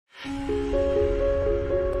Welcome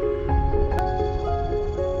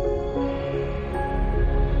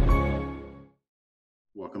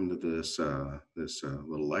to this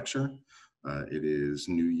little lecture. It is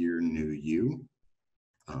New Year, New You,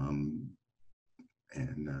 and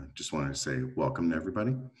just wanted to say welcome to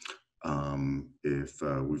everybody. If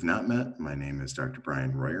we've not met, my name is Dr.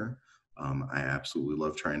 Bryan Royer. I absolutely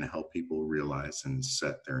love trying to help people realize and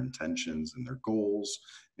set their intentions and their goals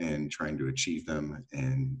and trying to achieve them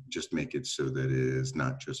and just make it so that it is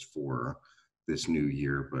not just for this new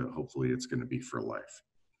year, but hopefully it's going to be for life.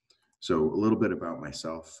 So a little bit about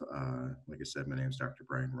myself. Like I said, my name is Dr.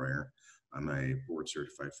 Bryan Royer. I'm a board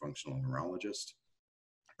certified functional neurologist.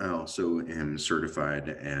 I also am certified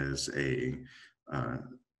as I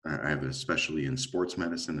have a specialty in sports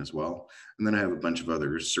medicine as well. And then I have a bunch of other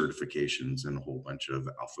certifications and a whole bunch of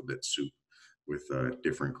alphabet soup with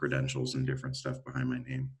different credentials and different stuff behind my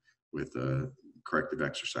name with corrective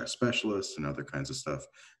exercise specialist and other kinds of stuff.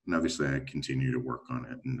 And obviously I continue to work on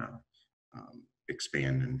it and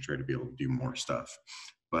expand and try to be able to do more stuff.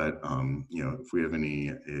 But if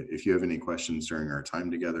you have any questions during our time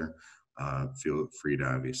together, feel free to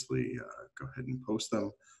obviously go ahead and post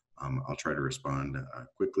them. I'll try to respond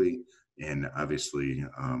quickly, and obviously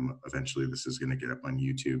eventually this is going to get up on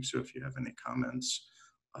YouTube, so if you have any comments,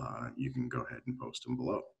 you can go ahead and post them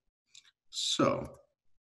below. So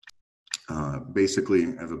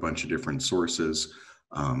basically I have a bunch of different sources.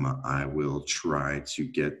 I will try to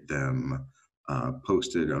get them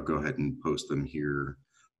posted. I'll go ahead and post them here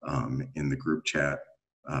in the group chat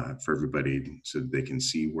for everybody so that they can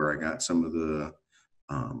see where I got some of the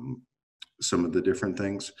different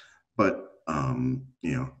things. But I'll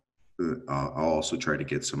also try to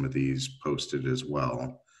get some of these posted as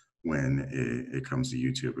well when it comes to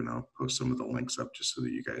YouTube, and I'll post some of the links up just so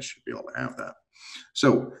that you guys should be able to have that.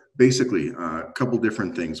 So basically, a couple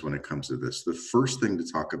different things when it comes to this. The first thing to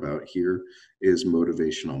talk about here is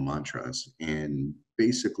motivational mantras. And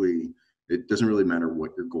basically, it doesn't really matter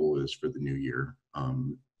what your goal is for the new year.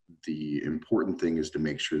 The important thing is to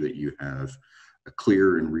make sure that you have a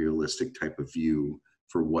clear and realistic type of view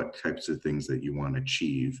for what types of things that you want to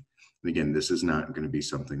achieve. And again, this is not going to be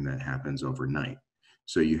something that happens overnight.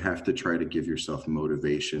 So you have to try to give yourself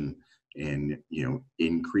motivation and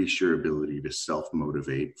increase your ability to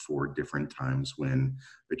self-motivate for different times when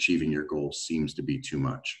achieving your goal seems to be too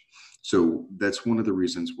much. So that's one of the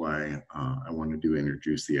reasons why I wanted to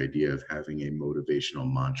introduce the idea of having a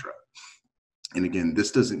motivational mantra. And again,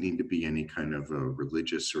 this doesn't need to be any kind of a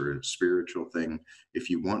religious or a spiritual thing. If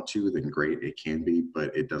you want to, then great, it can be,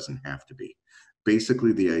 but it doesn't have to be.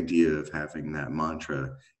 Basically, the idea of having that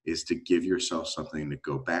mantra is to give yourself something to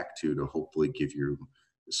go back to hopefully give you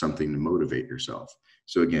something to motivate yourself.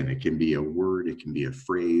 So again, it can be a word, it can be a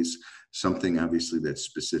phrase, something obviously that's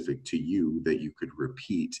specific to you that you could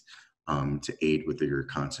repeat to aid with your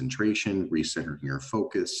concentration, recentering your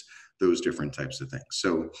focus, those different types of things.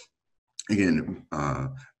 So again,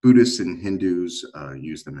 Buddhists and Hindus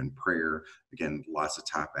use them in prayer. Again, lots of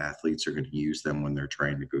top athletes are going to use them when they're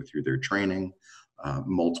trying to go through their training.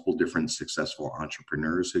 Multiple different successful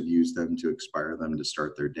entrepreneurs have used them to inspire them to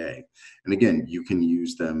start their day. And again, you can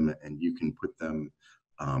use them and you can put them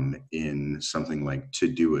in something like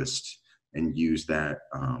Todoist and use that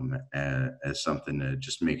as something to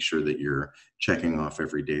just make sure that you're checking off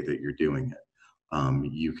every day that you're doing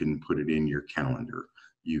it. You can put it in your calendar.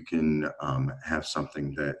 You can have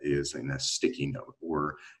something that is in a sticky note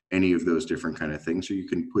or any of those different kind of things, or you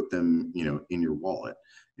can put them, in your wallet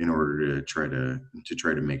in order to try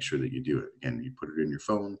to make sure that you do it. Again, you put it in your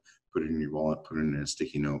phone, put it in your wallet, put it in a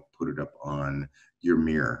sticky note, put it up on your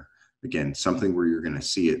mirror. Again, something where you're going to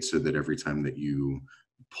see it so that every time that you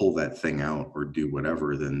pull that thing out or do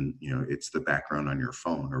whatever, then it's the background on your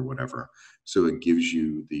phone or whatever. So it gives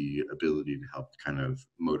you the ability to help kind of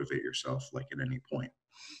motivate yourself like at any point.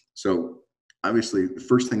 So obviously the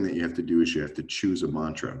first thing that you have to do is you have to choose a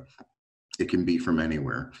mantra. It can be from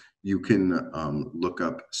anywhere. You can look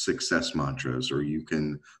up success mantras, or you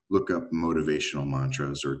can look up motivational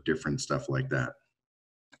mantras or different stuff like that.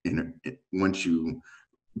 And once you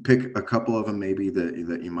pick a couple of them maybe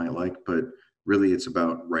that you might like, but really it's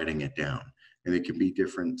about writing it down. And it can be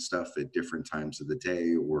different stuff at different times of the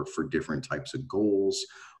day or for different types of goals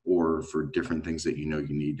or for different things that you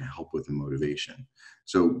need to help with the motivation.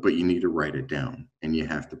 So, but you need to write it down and you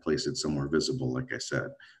have to place it somewhere visible, like I said.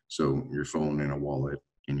 So your phone in a wallet,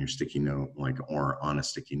 in your sticky note, or on a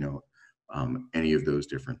sticky note, any of those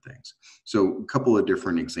different things. So a couple of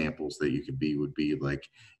different examples that you could would be like,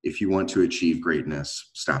 if you want to achieve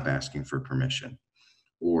greatness, stop asking for permission,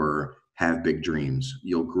 or have big dreams,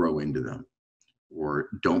 you'll grow into them. or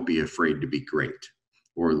don't be afraid to be great.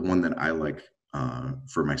 Or the one that I like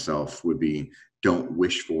for myself would be don't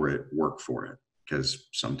wish for it, work for it. Because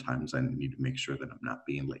sometimes I need to make sure that I'm not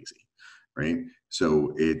being lazy, right?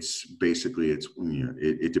 So it's basically,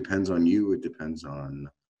 it depends on you. It depends on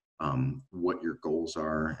what your goals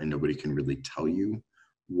are, and nobody can really tell you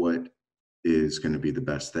what is going to be the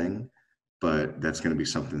best thing. But that's going to be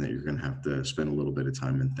something that you're going to have to spend a little bit of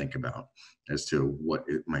time and think about as to what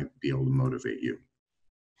it might be able to motivate you.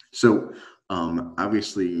 So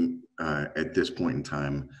obviously, at this point in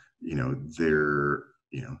time,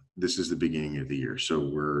 this is the beginning of the year. So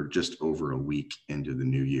we're just over a week into the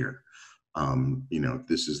new year.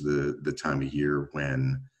 This is the time of year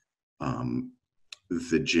when um,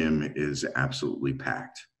 the gym is absolutely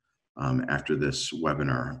packed. After this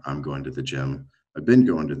webinar, I'm going to the gym. I've been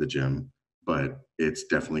going to the gym, but it's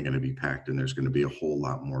definitely going to be packed, and there's going to be a whole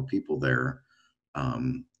lot more people there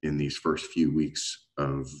in these first few weeks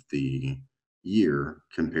of the year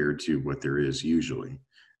compared to what there is usually.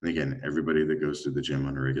 And again, everybody that goes to the gym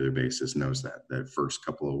on a regular basis knows that first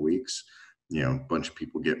couple of weeks, a bunch of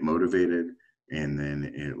people get motivated, and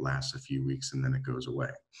then it lasts a few weeks and then it goes away.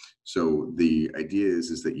 So the idea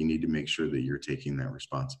is that you need to make sure that you're taking that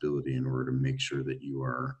responsibility in order to make sure that you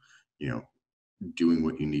are, doing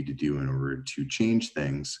what you need to do in order to change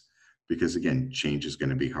things, because again, change is going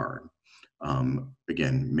to be hard.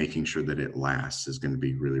 Again, making sure that it lasts is going to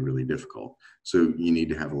be really, really difficult. So you need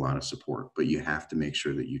to have a lot of support, but you have to make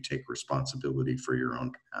sure that you take responsibility for your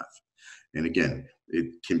own path. And again, it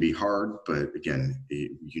can be hard, but again,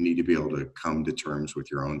 you need to be able to come to terms with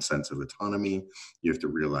your own sense of autonomy. You have to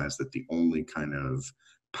realize that the only kind of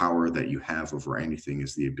power that you have over anything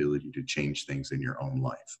is the ability to change things in your own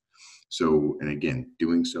life. So, and again,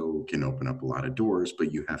 doing so can open up a lot of doors,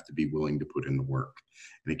 but you have to be willing to put in the work.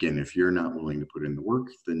 And again, if you're not willing to put in the work,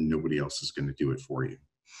 then nobody else is going to do it for you.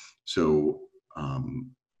 So,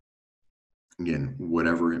 again,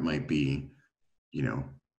 whatever it might be,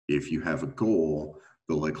 if you have a goal,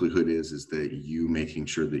 the likelihood is that you making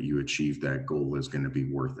sure that you achieve that goal is going to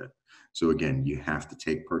be worth it. So again, you have to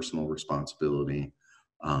take personal responsibility,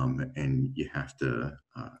 and you have to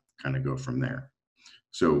kind of go from there.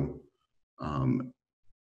 So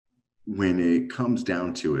when it comes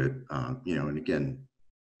down to it, and again,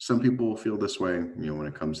 some people will feel this way, when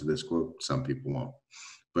it comes to this quote, some people won't.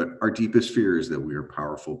 But our deepest fear is that we are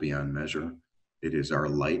powerful beyond measure. It is our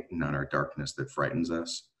light, not our darkness, that frightens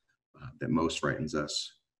us, that most frightens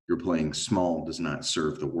us. Your playing small does not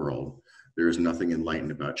serve the world. There is nothing enlightened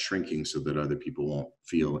about shrinking so that other people won't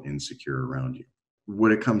feel insecure around you.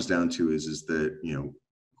 What it comes down to is that,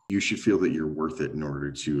 you should feel that you're worth it in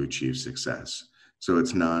order to achieve success. So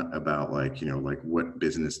it's not about like what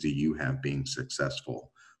business do you have being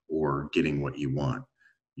successful or getting what you want.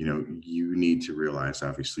 You need to realize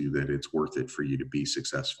obviously that it's worth it for you to be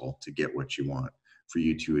successful, to get what you want, for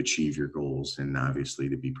you to achieve your goals, and obviously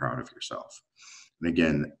to be proud of yourself. And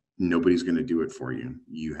again, nobody's going to do it for you.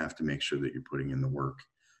 You have to make sure that you're putting in the work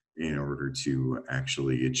in order to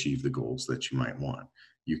actually achieve the goals that you might want.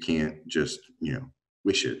 You can't just,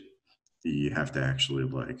 wish it. You have to actually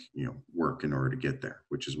work in order to get there,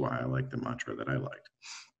 which is why I like the mantra that I liked.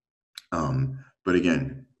 But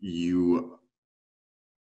again, you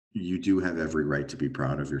do have every right to be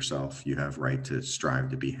proud of yourself. You have right to strive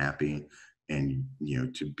to be happy, and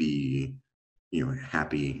to be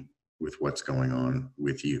happy with what's going on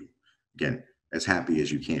with you. Again, as happy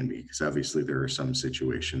as you can be, because obviously there are some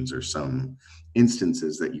situations or some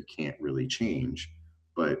instances that you can't really change,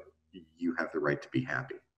 but you have the right to be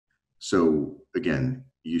happy. So again,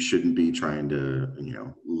 you shouldn't be trying to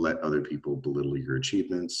let other people belittle your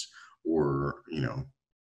achievements, or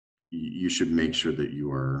you should make sure that you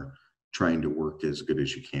are trying to work as good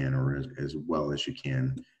as you can, or as well as you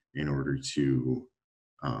can, in order to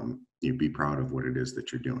be proud of what it is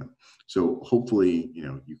that you're doing. So hopefully,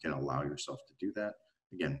 you can allow yourself to do that.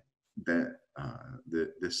 Again, that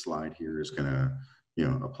this slide here is going to,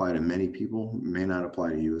 apply to many people, may not apply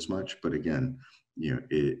to you as much, but again,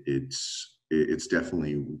 it's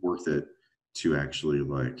definitely worth it to actually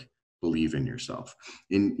believe in yourself.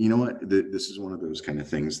 And you know what, this is one of those kind of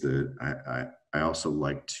things that I also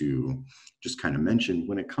like to just kind of mention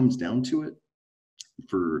when it comes down to it.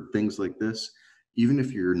 For things like this, even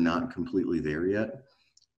if you're not completely there yet,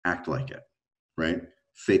 act like it, right?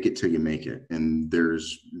 Fake it till you make it. And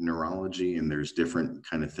there's neurology and there's different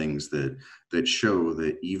kind of things that show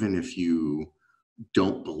that even if you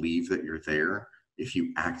don't believe that you're there, if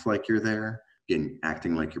you act like you're there, again,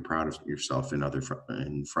 acting like you're proud of yourself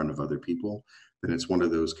in front of other people, then it's one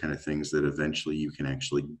of those kind of things that eventually you can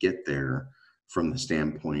actually get there from the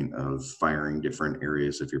standpoint of firing different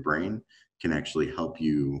areas of your brain can actually help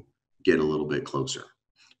you get a little bit closer.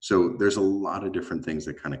 So there's a lot of different things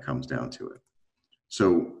that kind of comes down to it.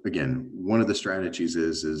 So again, one of the strategies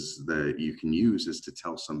is that you can use is to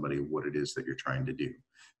tell somebody what it is that you're trying to do.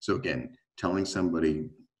 So again, telling somebody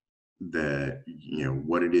that, you know,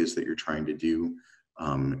 what it is that you're trying to do,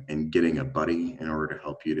 and getting a buddy in order to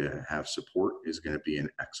help you to have support is going to be an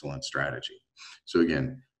excellent strategy. So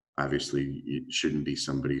again, obviously it shouldn't be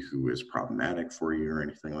somebody who is problematic for you or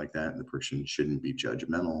anything like that. And the person shouldn't be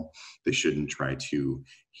judgmental. They shouldn't try to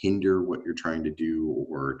hinder what you're trying to do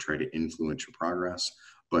or try to influence your progress.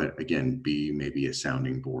 But again, be maybe a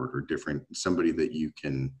sounding board or different, somebody that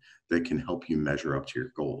can help you measure up to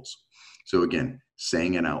your goals. So again,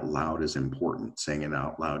 saying it out loud is important. Saying it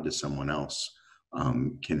out loud to someone else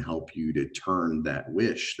can help you to turn that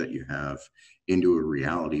wish that you have into a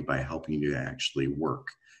reality by helping you to actually work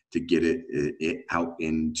to get it out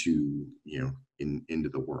into, you know, into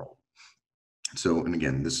the world. So, and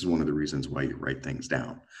again, this is one of the reasons why you write things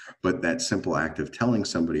down. But that simple act of telling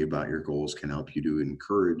somebody about your goals can help you to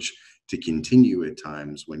encourage to continue at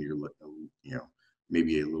times when you're, you know,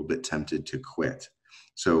 maybe a little bit tempted to quit.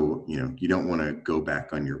 So, you know, you don't want to go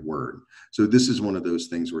back on your word. So this is one of those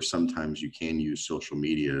things where sometimes you can use social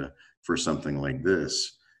media for something like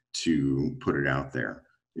this to put it out there.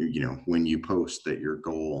 You know, when you post that your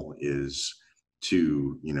goal is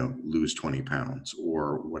to, you know, lose 20 pounds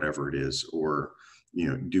or whatever it is, or, you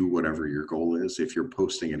know, do whatever your goal is. If you're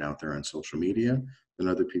posting it out there on social media, then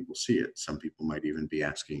other people see it. Some people might even be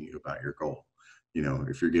asking you about your goal. You know,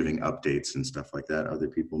 if you're giving updates and stuff like that, other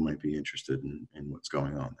people might be interested in what's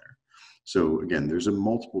going on there. So again, there's a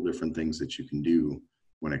multiple different things that you can do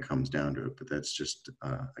when it comes down to it, but that's just,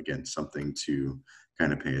 again, something to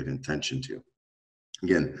kind of pay attention to.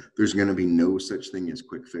 Again, there's going to be no such thing as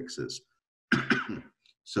quick fixes.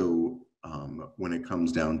 So when it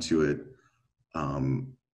comes down to it,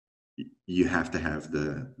 you have to have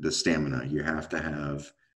the stamina. You have to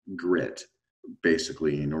have grit,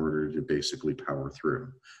 basically, in order to basically power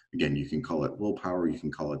through. Again, you can call it willpower, you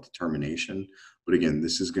can call it determination, but again,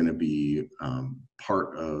 this is going to be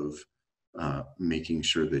part of making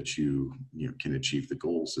sure that you know, can achieve the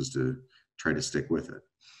goals, is to try to stick with it.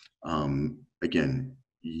 Again,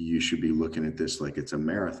 you should be looking at this like it's a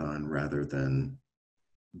marathon rather than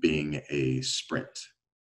being a sprint.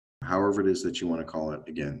 However it is that you want to call it,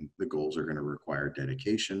 again, the goals are going to require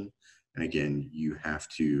dedication. And again, you have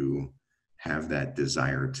to have that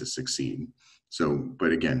desire to succeed. So,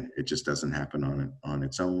 but again, it just doesn't happen on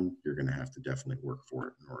its own. You're going to have to definitely work for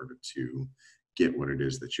it in order to get what it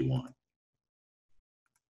is that you want.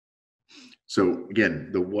 So again,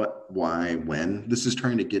 the what, why, when, this is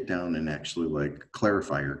trying to get down and actually like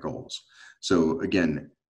clarify your goals. So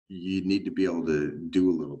again, you need to be able to do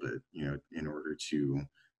a little bit, you know, in order to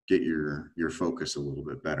get your focus a little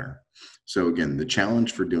bit better. So again, the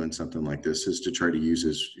challenge for doing something like this is to try to use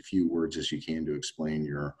as few words as you can to explain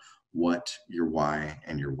your what, your why,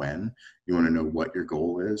 and your when. You want to know what your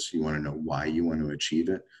goal is. You want to know why you want to achieve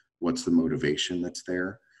it. What's the motivation that's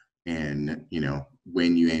there? And, you know,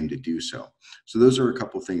 when you aim to do so. So those are a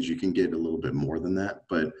couple of things. You can get a little bit more than that,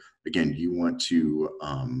 but again, you want to,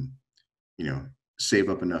 you know, save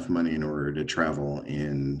up enough money in order to travel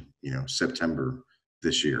in, you know, September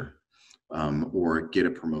this year, or get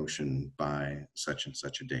a promotion by such and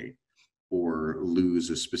such a date, or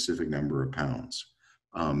lose a specific number of pounds.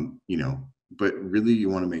 You know, but really you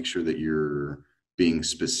want to make sure that you're being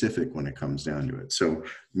specific when it comes down to it. So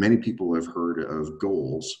many people have heard of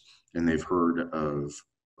goals, and they've heard of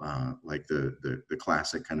like the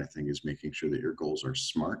classic kind of thing is making sure that your goals are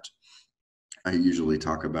SMART. I usually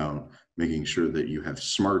talk about making sure that you have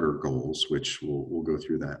smarter goals, which we'll go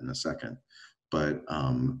through that in a second. But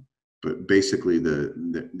basically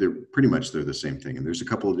they're pretty much, they're the same thing. And there's a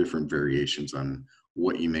couple of different variations on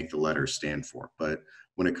what you make the letters stand for. But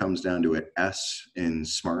when it comes down to it, S in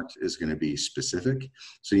SMART is going to be specific.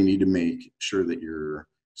 So you need to make sure that you're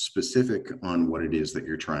specific on what it is that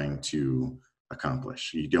you're trying to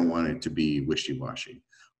accomplish. You don't want it to be wishy-washy.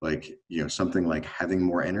 Like, you know, something like having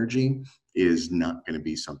more energy is not going to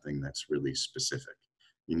be something that's really specific.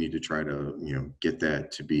 You need to try to, you know, get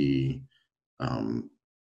that to be,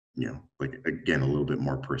 you know, like, again, a little bit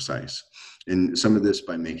more precise. And some of this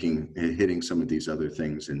by hitting some of these other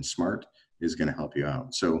things in SMART is going to help you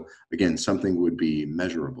out. So again, something would be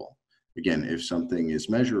measurable. Again, if something is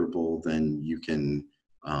measurable, then you can,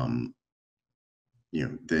 you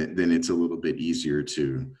know, then it's a little bit easier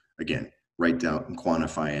to, again, write down and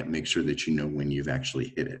quantify it, make sure that you know when you've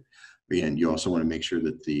actually hit it. Again, you also want to make sure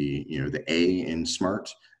that the, you know, the A in SMART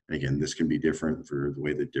Again, this can be different for the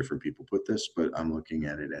way that different people put this, but I'm looking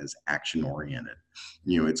at it as action oriented.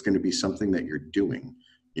 It's going to be something that you're doing,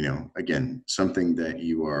 again, something that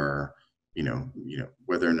you are,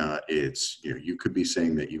 whether or not it's, you could be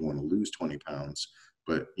saying that you want to lose 20 pounds,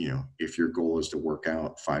 but, if your goal is to work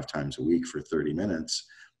out 5 times a week for 30 minutes,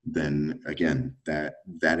 then again, that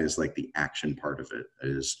is like the action part of it.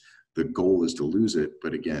 Is the goal is to lose it,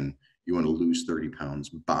 but again, you want to lose 30 pounds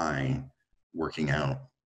by working out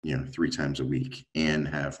 3 times a week, and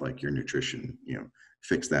have like your nutrition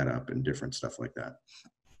fix that up and different stuff like that.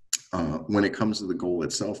 When it comes to the goal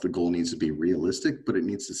itself, the goal needs to be realistic, but it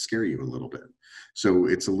needs to scare you a little bit. So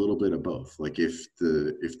it's a little bit of both. Like if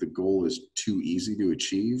the goal is too easy to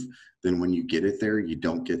achieve, then when you get it there, you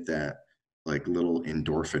don't get that like little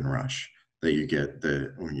endorphin rush that you get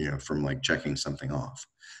from like checking something off.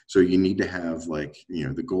 So you need to have like,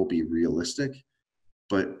 the goal be realistic.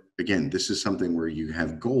 But again, this is something where you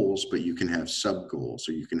have goals, but you can have sub goals,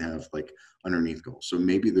 or you can have like underneath goals. So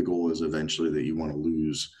maybe the goal is eventually that you want to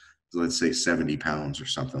lose, let's say 70 pounds or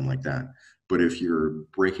something like that. But if you're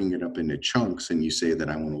breaking it up into chunks and you say that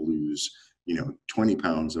I want to lose, 20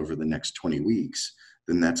 pounds over the next 20 weeks,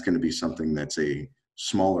 then that's going to be something that's a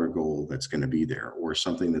smaller goal that's going to be there. Or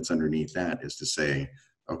something that's underneath that is to say,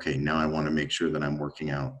 okay, now I want to make sure that I'm working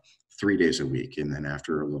out 3 days a week. And then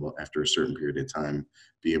after a certain period of time,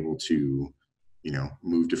 be able to,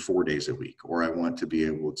 move to 4 days a week. Or I want to be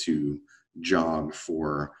able to jog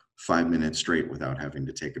for 5 minutes straight without having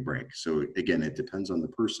to take a break. So again, it depends on the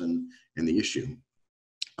person and the issue.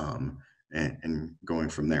 And going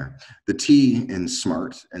from there. The T in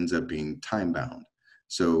SMART ends up being time bound.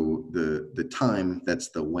 So the time, that's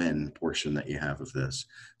the when portion that you have of this.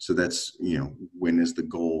 So that's, when is the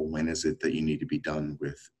goal? When is it that you need to be done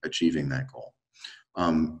with achieving that goal?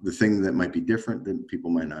 The thing that might be different that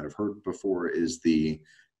people might not have heard before is the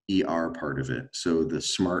ER part of it. So the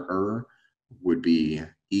SMART would be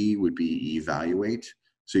evaluate.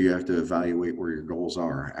 So you have to evaluate where your goals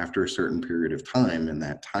are after a certain period of time, and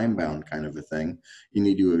that time bound kind of a thing. You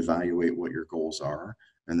need to evaluate what your goals are,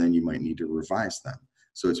 and then you might need to revise them.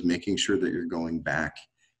 So it's making sure that you're going back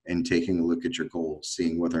and taking a look at your goals,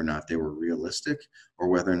 seeing whether or not they were realistic or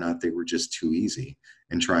whether or not they were just too easy,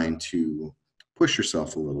 and trying to push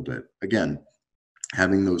yourself a little bit. Again,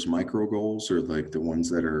 having those micro goals, or like the ones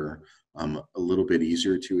that are a little bit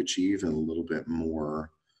easier to achieve and a little bit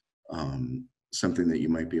more something that you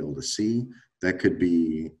might be able to see, that could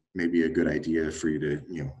be maybe a good idea for you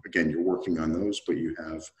to, again, you're working on those, but you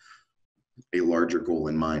have a larger goal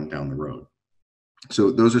in mind down the road. So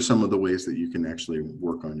those are some of the ways that you can actually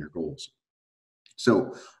work on your goals.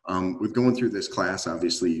 So with going through this class,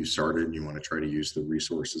 obviously you started and you want to try to use the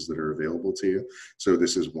resources that are available to you. So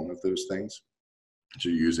this is one of those things. So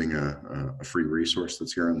you're using a free resource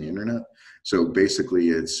that's here on the internet. So basically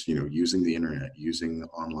it's, using the internet, using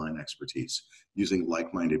online expertise, using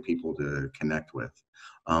like-minded people to connect with.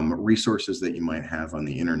 Resources that you might have on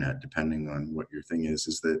the internet, depending on what your thing is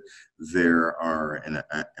that there are, and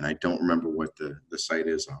I don't remember what the site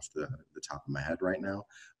is off the top of my head right now,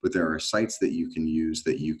 but there are sites that you can use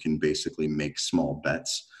that you can basically make small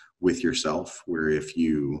bets with yourself, where if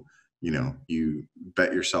you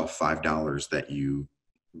bet yourself $5 that you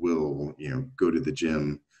will, go to the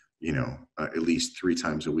gym, at least 3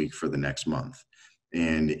 times a week for the next month.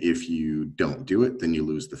 And if you don't do it, then you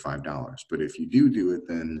lose the $5. But if you do it,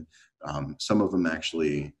 then some of them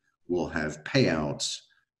actually will have payouts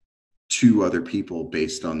to other people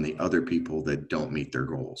based on the other people that don't meet their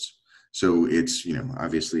goals. So it's,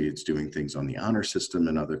 obviously it's doing things on the honor system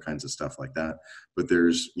and other kinds of stuff like that. But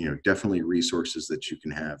there's, definitely resources that you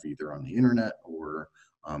can have either on the internet or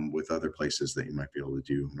with other places that you might be able to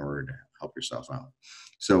do in order to help yourself out.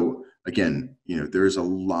 So again, there's a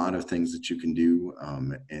lot of things that you can do,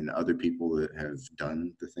 and other people that have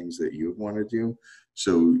done the things that you want to do.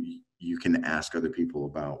 So you can ask other people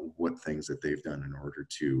about what things that they've done in order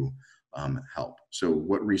to help. So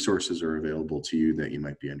what resources are available to you that you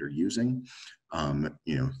might be underusing?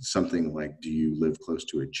 Something like, do you live close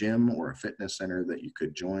to a gym or a fitness center that you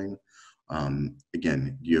could join?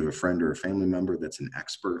 Again, do you have a friend or a family member that's an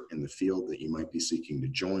expert in the field that you might be seeking to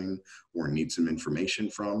join or need some information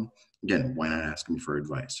from? Again, why not ask them for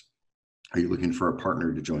advice? Are you looking for a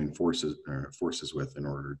partner to join forces with in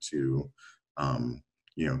order to,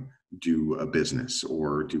 do a business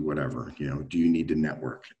or do whatever? Do you need to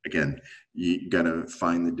network? Again, you got to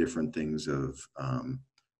find the different things of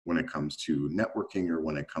when it comes to networking or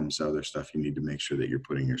when it comes to other stuff, you need to make sure that you're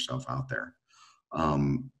putting yourself out there.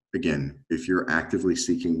 Again, if you're actively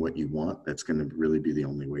seeking what you want, that's going to really be the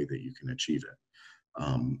only way that you can achieve it.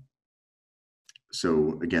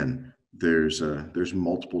 So again, there's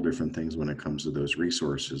multiple different things when it comes to those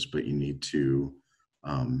resources, but you need to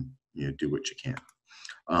do what you can.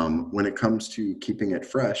 When it comes to keeping it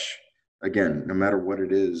fresh, again, no matter what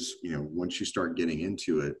it is, once you start getting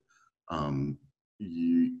into it, um,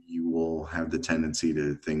 you will have the tendency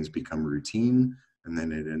to things become routine, and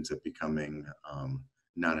then it ends up becoming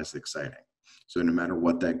not as exciting. So no matter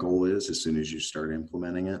what that goal is, as soon as you start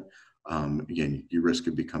implementing it, again, you risk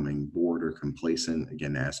of becoming bored or complacent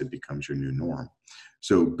again as it becomes your new norm.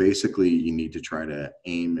 So basically, you need to try to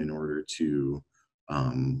aim in order to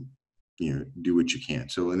um, do what you can.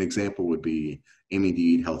 So an example would be aiming to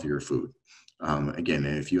eat healthier food. Again,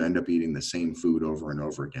 if you end up eating the same food over and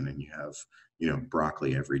over again, and you have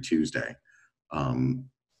broccoli every Tuesday, um,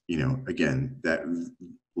 again, that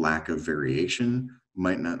lack of variation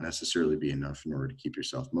might not necessarily be enough in order to keep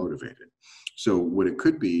yourself motivated. So what it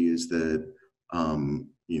could be is that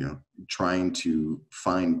trying to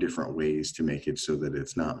find different ways to make it so that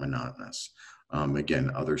it's not monotonous. Again,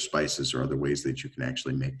 other spices or other ways that you can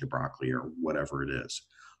actually make the broccoli or whatever it is.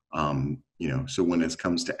 So when it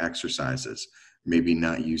comes to exercises, maybe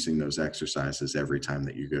not using those exercises every time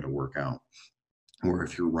that you go to work out, or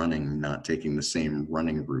if you're running, not taking the same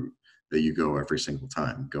running route that you go every single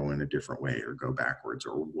time, go in a different way or go backwards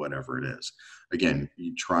or whatever it is. Again,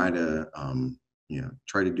 you try to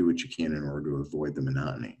do what you can in order to avoid the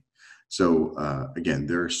monotony. So again,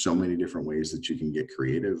 there are so many different ways that you can get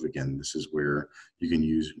creative. Again, this is where you can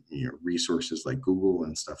use resources like Google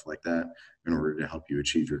and stuff like that in order to help you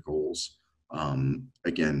achieve your goals.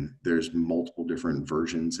 Again, there's multiple different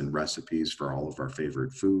versions and recipes for all of our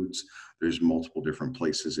favorite foods. There's multiple different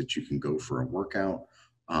places that you can go for a workout.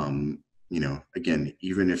 Again,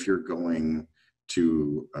 even if you're going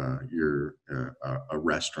to a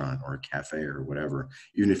restaurant or a cafe or whatever,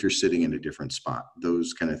 even if you're sitting in a different spot,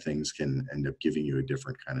 those kind of things can end up giving you a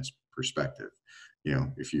different kind of perspective.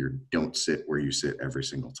 If you don't sit where you sit every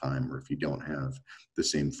single time, or if you don't have the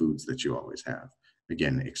same foods that you always have,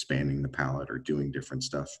 again, expanding the palette or doing different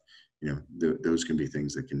stuff, those can be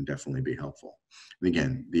things that can definitely be helpful. And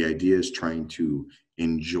again, the idea is trying to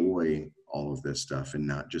enjoy all of this stuff and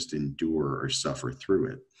not just endure or suffer through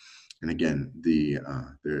it. And again,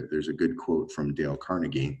 there's a good quote from Dale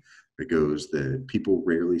Carnegie that goes that people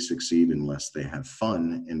rarely succeed unless they have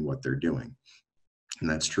fun in what they're doing. And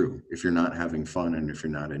that's true. If you're not having fun and if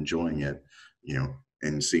you're not enjoying it,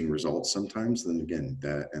 and seeing results sometimes, then again,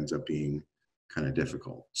 that ends up being kind of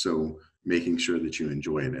difficult. So making sure that you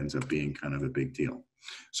enjoy it ends up being kind of a big deal.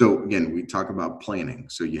 So again, we talk about planning.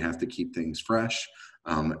 So you have to keep things fresh.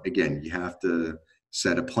 Again, you have to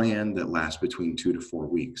set a plan that lasts between 2 to 4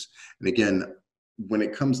 weeks. And again, when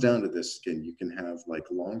it comes down to this, again, you can have like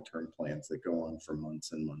long-term plans that go on for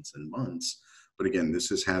months and months and months. But again, this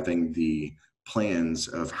is having the plans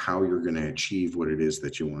of how you're going to achieve what it is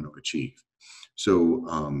that you want to achieve. So,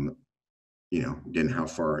 again, how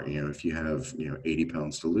far, if you have, 80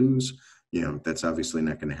 pounds to lose, that's obviously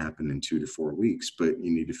not going to happen in 2 to 4 weeks, but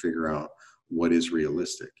you need to figure out what is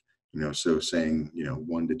realistic. So saying,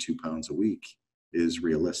 1 to 2 pounds a week is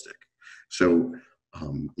realistic. So,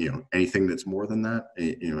 anything that's more than that,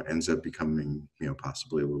 ends up becoming,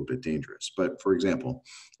 possibly a little bit dangerous. But for example,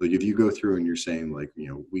 like if you go through and you're saying like,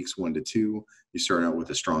 weeks 1 to 2, you start out with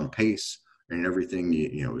a strong pace and everything,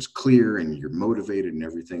 is clear and you're motivated and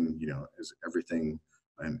everything,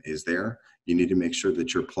 is there. You need to make sure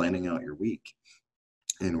that you're planning out your week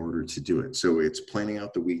in order to do it. So it's planning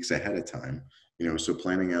out the weeks ahead of time, so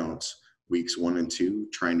planning out weeks 1 and 2,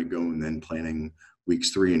 trying to go and then planning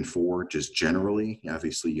weeks 3 and 4, just generally.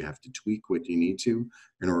 Obviously, you have to tweak what you need to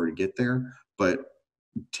in order to get there. But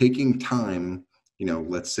taking time,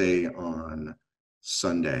 let's say on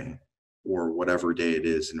Sunday or whatever day it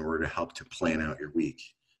is in order to help to plan out your week,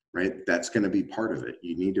 right? That's going to be part of it.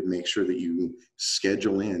 You need to make sure that you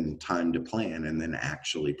schedule in time to plan and then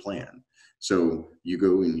actually plan. So you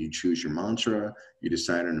go and you choose your mantra, you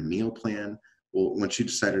decide on a meal plan. Well, once you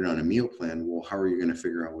decided on a meal plan, well, how are you going to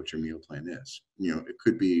figure out what your meal plan is? It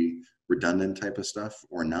could be redundant type of stuff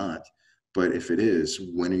or not. But if it is,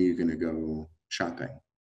 when are you going to go shopping?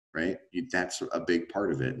 Right? That's a big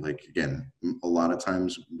part of it. Like, again, a lot of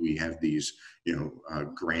times we have these,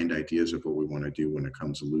 grand ideas of what we want to do when it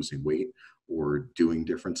comes to losing weight or doing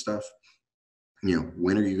different stuff.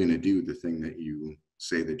 When are you going to do the thing that you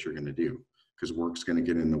say that you're going to do? Because work's going to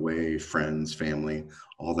get in the way, friends, family,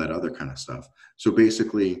 all that other kind of stuff. So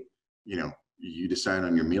basically, you decide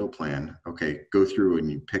on your meal plan. Okay, go through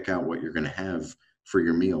and you pick out what you're going to have for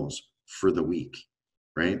your meals for the week,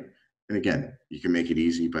 right? And again, you can make it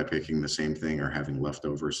easy by picking the same thing or having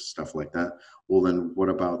leftovers, stuff like that. Well, then what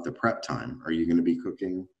about the prep time? Are you going to be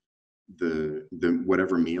cooking the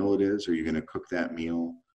whatever meal it is? Are you going to cook that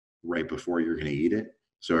meal right before you're going to eat it?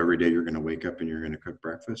 So every day you're going to wake up and you're going to cook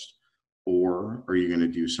breakfast? Or are you going to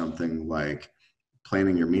do something like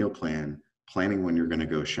planning your meal plan, planning when you're going to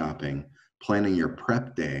go shopping, planning your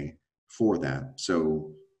prep day for that?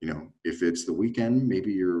 So, if it's the weekend,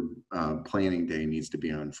 maybe your planning day needs to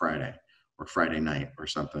be on Friday or Friday night or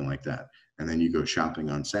something like that. And then you go shopping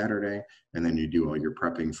on Saturday, and then you do all your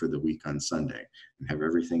prepping for the week on Sunday and have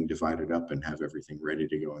everything divided up and have everything ready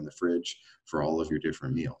to go in the fridge for all of your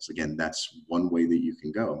different meals. Again, that's one way that you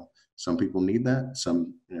can go. Some people need that.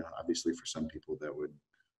 Some, obviously for some people that would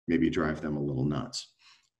maybe drive them a little nuts.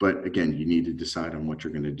 But again, you need to decide on what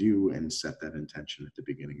you're going to do and set that intention at the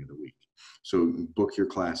beginning of the week. So book your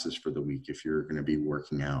classes for the week if you're going to be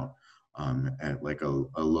working out at like a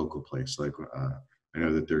local place. Like I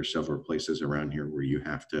know that there are several places around here where you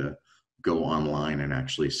have to go online and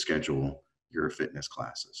actually schedule your fitness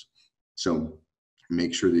classes. So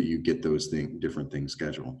make sure that you get those different things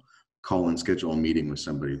scheduled. Call and schedule a meeting with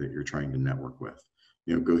somebody that you're trying to network with.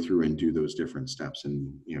 Go through and do those different steps,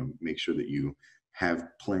 and make sure that you have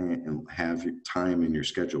plan and have your time in your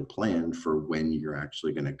schedule planned for when you're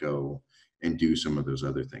actually going to go and do some of those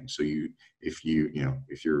other things. So if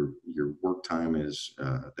your work time is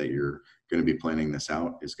that you're going to be planning this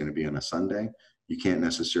out is going to be on a Sunday, you can't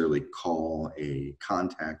necessarily call a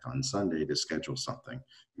contact on Sunday to schedule something.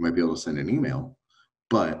 You might be able to send an email,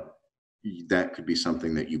 but that could be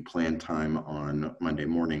something that you plan time on Monday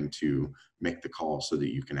morning to make the call so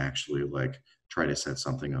that you can actually try to set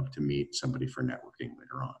something up to meet somebody for networking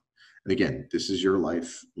later on. And again, this is your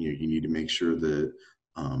life. You need to make sure that,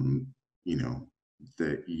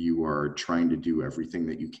 that you are trying to do everything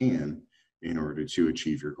that you can in order to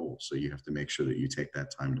achieve your goals. So you have to make sure that you take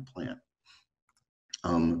that time to plan.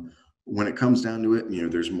 When it comes down to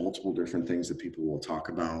it, there's multiple different things that people will talk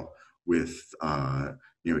about with,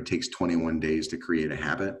 it takes 21 days to create a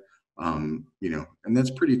habit, and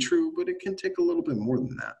that's pretty true, but it can take a little bit more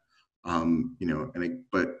than that.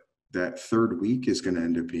 But that third week is going to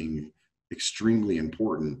end up being extremely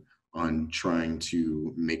important on trying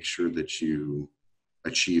to make sure that you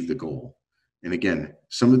achieve the goal. And again,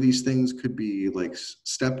 some of these things could be like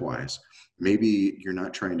stepwise. Maybe you're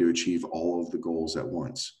not trying to achieve all of the goals at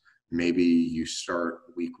once. Maybe you start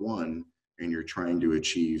week 1 and you're trying to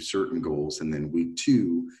achieve certain goals, and then week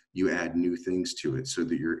 2, you add new things to it so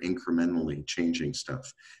that you're incrementally changing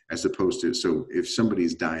stuff, as opposed to, so if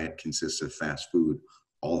somebody's diet consists of fast food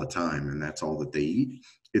all the time and that's all that they eat,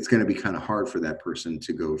 it's going to be kind of hard for that person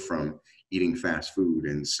to go from eating fast food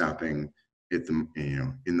and stopping at the,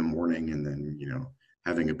 in the morning and then,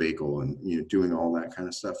 having a bagel and, doing all that kind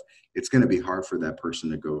of stuff. It's going to be hard for that person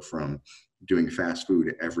to go from doing fast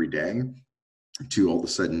food every day to all of a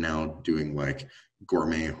sudden now doing like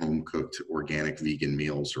gourmet home cooked organic vegan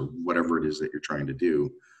meals or whatever it is that you're trying to do,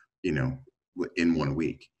 in 1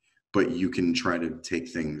 week. But you can try to take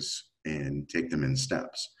things and take them in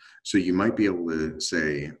steps. So you might be able to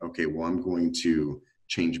say, okay, well, I'm going to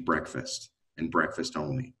change breakfast and breakfast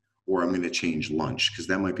only, or I'm going to change lunch because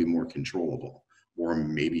that might be more controllable, or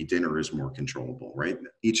maybe dinner is more controllable, right?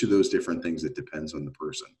 Each of those different things, it depends on the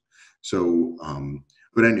person. So,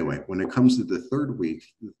 but anyway, when it comes to the third week,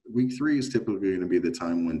 week 3 is typically going to be the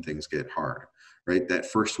time when things get hard, right? That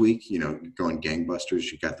first week, going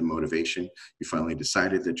gangbusters, you got the motivation, you finally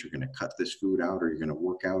decided that you're going to cut this food out, or you're going to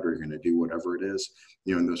work out, or you're going to do whatever it is.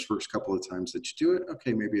 In those first couple of times that you do it,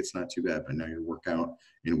 okay, maybe it's not too bad, but now your workout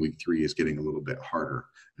in week 3 is getting a little bit harder,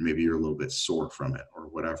 and maybe you're a little bit sore from it or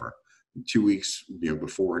whatever. 2 weeks,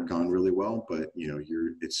 before had gone really well, but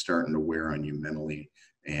it's starting to wear on you mentally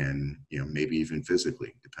and maybe even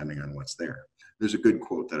physically, depending on what's there. There's a good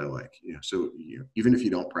quote that I like. So even if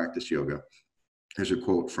you don't practice yoga, there's a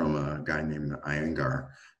quote from a guy named Iyengar,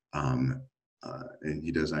 and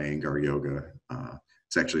he does Iyengar yoga.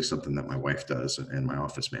 It's actually something that my wife does and my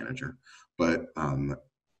office manager. But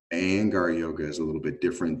Iyengar yoga is a little bit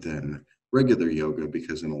different than regular yoga,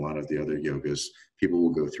 because in a lot of the other yogas, people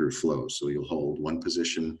will go through flows. So you'll hold one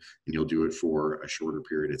position and you'll do it for a shorter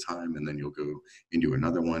period of time, and then you'll go into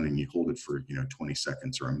another one and you hold it for 20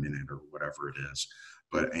 seconds or a minute or whatever it is.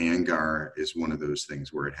 But Iyengar is one of those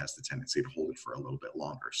things where it has the tendency to hold it for a little bit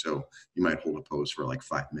longer. So you might hold a pose for like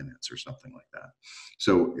 5 minutes or something like that.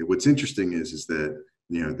 So what's interesting is that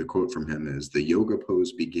the quote from him is, the yoga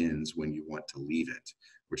pose begins when you want to leave it,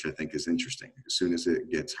 which I think is interesting. As soon as it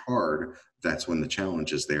gets hard, that's when the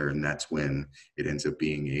challenge is there. And that's when it ends up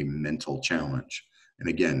being a mental challenge. And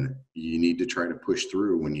again, you need to try to push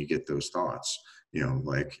through when you get those thoughts, you know,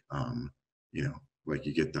 like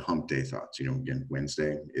you get the hump day thoughts, again,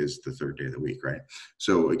 Wednesday is the third day of the week, right?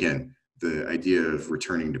 So again, the idea of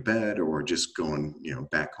returning to bed or just going,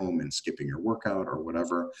 back home and skipping your workout or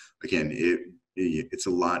whatever, again, it's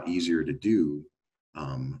a lot easier to do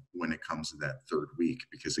when it comes to that third week,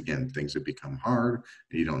 because again, things have become hard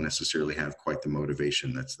and you don't necessarily have quite the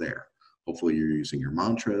motivation that's there. Hopefully you're using your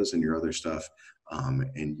mantras and your other stuff,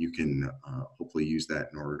 and you can hopefully use that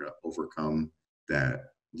in order to overcome that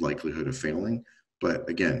likelihood of failing. But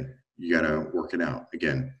again, you got to work it out.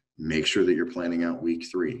 Again, make sure that you're planning out week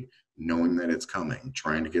 3, knowing that it's coming,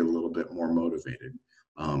 trying to get a little bit more motivated.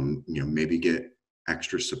 Maybe get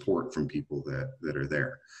extra support from people that are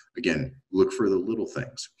there. Again, look for the little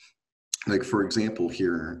things. Like, for example,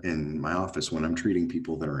 here in my office, when I'm treating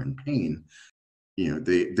people that are in pain,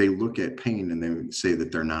 they look at pain and they say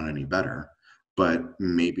that they're not any better, but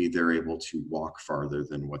maybe they're able to walk farther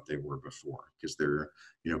than what they were before because their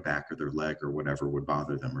back or their leg or whatever would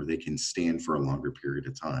bother them, or they can stand for a longer period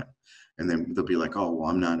of time. And then they'll be like, oh, well,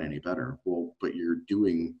 I'm not any better. Well, but you're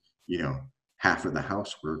doing half of the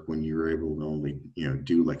housework when you're able to only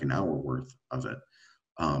do like an hour worth of it.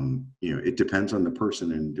 It depends on the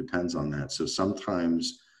person and depends on that. So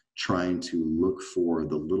sometimes trying to look for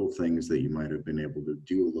the little things that you might have been able to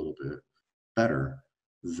do a little bit better,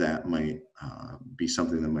 that might be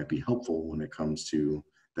something that might be helpful when it comes to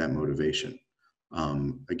that motivation.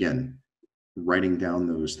 Again, writing down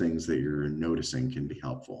those things that you're noticing can be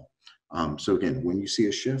helpful. So again, when you see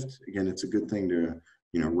a shift, again, it's a good thing to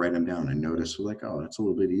write them down and notice, like, oh, it's a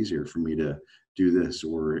little bit easier for me to do this.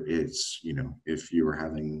 Or it's, if you were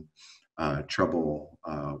having trouble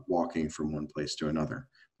walking from one place to another,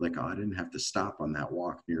 like, oh, I didn't have to stop on that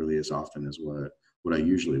walk nearly as often as what I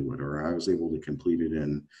usually would, or I was able to complete it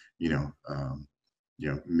in,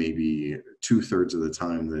 maybe 2/3 of the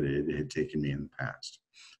time that it had taken me in the past.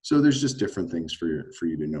 So there's just different things for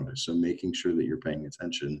you to notice. So making sure that you're paying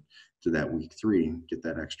attention to that week 3, get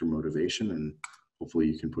that extra motivation, and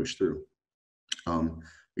hopefully you can push through.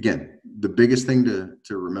 Again, the biggest thing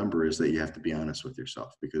to remember is that you have to be honest with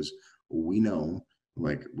yourself, because we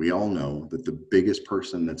all know that the biggest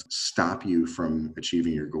person that's stop you from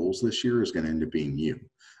achieving your goals this year is going to end up being you.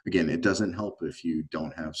 Again, it doesn't help if you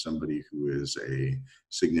don't have somebody who is a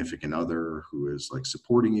significant other who is like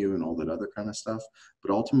supporting you and all that other kind of stuff,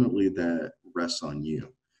 but ultimately that rests on you.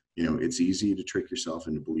 It's easy to trick yourself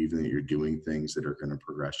into believing that you're doing things that are going to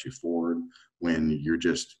progress you forward when you're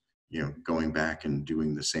just going back and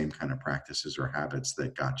doing the same kind of practices or habits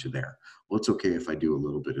that got you there. Well, it's okay if I do a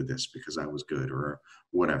little bit of this because I was good or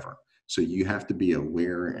whatever. So you have to be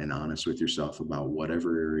aware and honest with yourself about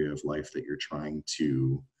whatever area of life that you're trying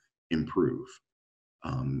to improve.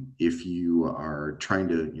 If you are trying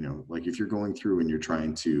to, like if you're going through and you're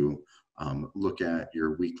trying to look at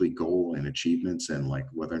your weekly goal and achievements and like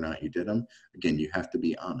whether or not you did them, again, you have to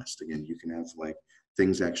be honest. Again, you can have like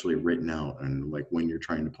things actually written out, and like when you're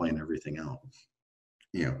trying to plan everything out,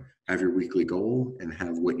 have your weekly goal and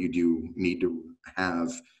have what you do need to have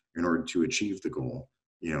in order to achieve the goal.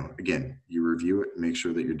 Again, you review it and make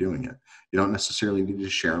sure that you're doing it. You don't necessarily need to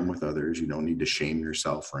share them with others. You don't need to shame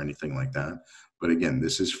yourself or anything like that. But again,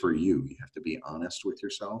 this is for you. You have to be honest with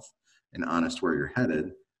yourself and honest where you're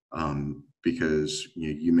headed, because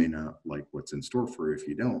you may not like what's in store for you if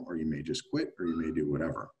you don't, or you may just quit, or you may do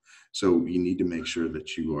whatever. So you need to make sure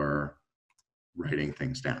that you are writing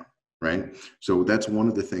things down, right? So that's one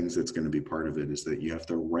of the things that's going to be part of it, is that you have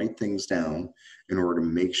to write things down in order to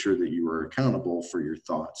make sure that you are accountable for your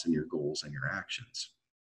thoughts and your goals and your actions.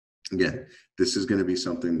 Again, this is going to be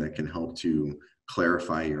something that can help to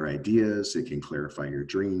clarify your ideas. It can clarify your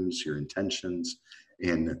dreams, your intentions,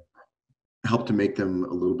 and help to make them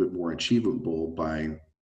a little bit more achievable by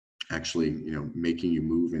actually, making you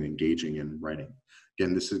move and engaging in writing.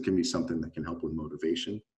 Again, this can be something that can help with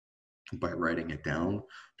motivation by writing it down,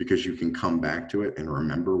 because you can come back to it and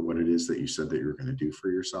remember what it is that you said that you're going to do for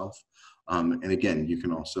yourself. And again,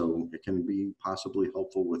 it can be possibly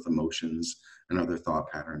helpful with emotions and other thought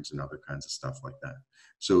patterns and other kinds of stuff like that.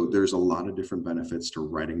 So there's a lot of different benefits to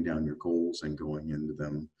writing down your goals and going into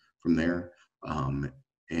them from there.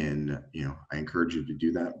 And I encourage you to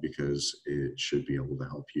do that, because it should be able to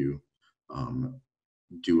help you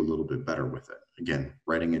do a little bit better with it. Again,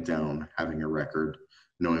 writing it down, having a record,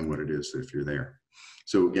 knowing what it is if you're there.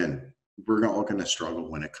 So again, we're all going to struggle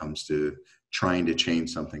when it comes to trying to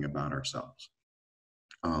change something about ourselves.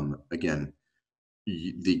 Again,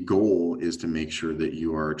 the goal is to make sure that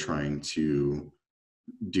you are trying to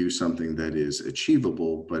do something that is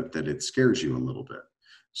achievable, but that it scares you a little bit.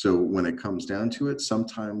 So when it comes down to it,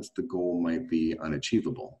 sometimes the goal might be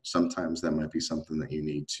unachievable. Sometimes that might be something that you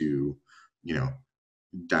need to, you know,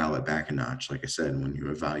 dial it back a notch, like I said, when you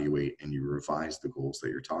evaluate and you revise the goals that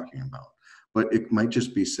you're talking about. But it might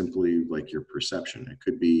just be simply like your perception. It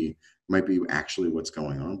could be, might be actually what's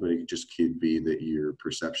going on, but it just could be that your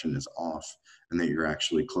perception is off and that you're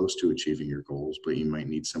actually close to achieving your goals, but you might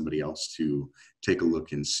need somebody else to take a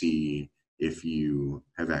look and see if you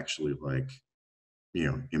have actually like,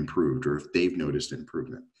 improved, or if they've noticed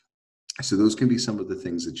improvement. So those can be some of the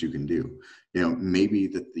things that you can do. Maybe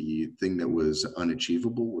that the thing that was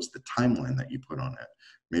unachievable was the timeline that you put on it.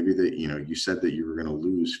 Maybe that, you said that you were going to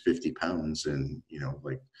lose 50 pounds in,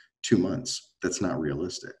 like 2 months. That's not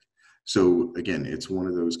realistic. So again, it's one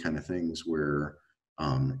of those kind of things where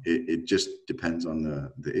it just depends on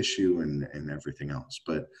the issue and everything else.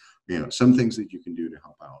 But, some things that you can do to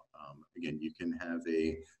help out. Again, you can have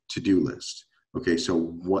a to-do list. Okay, so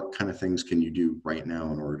what kind of things can you do right now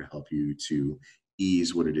in order to help you to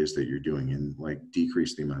ease what it is that you're doing and like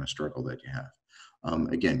decrease the amount of struggle that you have?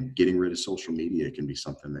 Again, getting rid of social media can be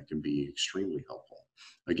something that can be extremely helpful.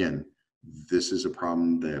 Again, this is a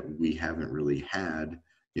problem that we haven't really had,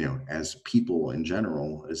 as people in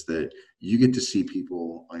general, is that you get to see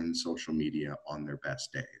people on social media on their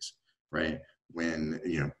best days, right? When,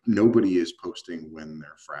 nobody is posting when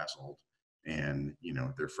they're frazzled and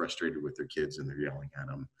they're frustrated with their kids and they're yelling at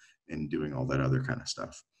them and doing all that other kind of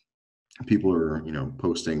stuff. People are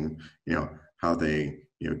posting how they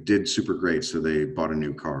did super great, so they bought a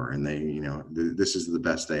new car and they this is the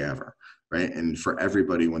best day ever, right? And for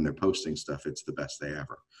everybody, when they're posting stuff, it's the best day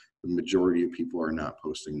ever. The majority of people are not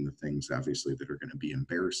posting the things obviously that are going to be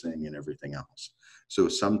embarrassing and everything else. So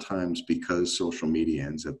sometimes, because social media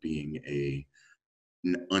ends up being an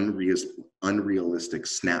unrealistic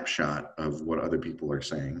snapshot of what other people are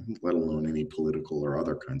saying, let alone any political or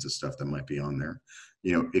other kinds of stuff that might be on there,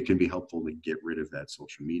 it can be helpful to get rid of that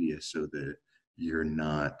social media so that you're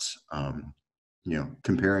not,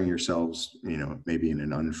 comparing yourselves, maybe in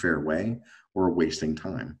an unfair way or wasting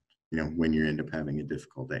time, when you end up having a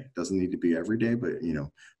difficult day. It doesn't need to be every day, but,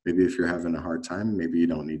 maybe if you're having a hard time, maybe you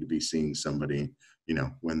don't need to be seeing somebody,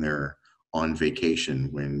 when they're on vacation,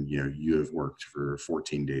 when you have worked for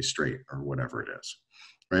 14 days straight or whatever it is,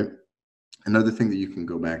 right? Another thing that you can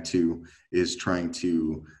go back to is trying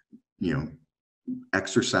to you know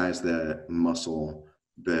exercise that muscle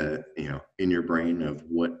that in your brain of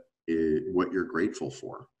what you're grateful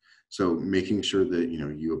for. So making sure that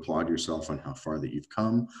you applaud yourself on how far that you've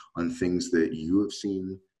come, on things that you have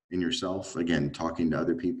seen in yourself. Again, talking to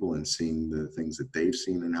other people and seeing the things that they've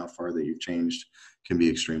seen and how far that you've changed can be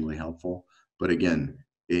extremely helpful. But again,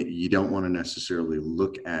 you don't want to necessarily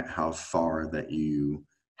look at how far that you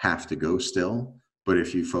have to go still, but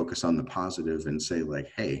if you focus on the positive and say like,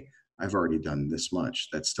 hey, I've already done this much.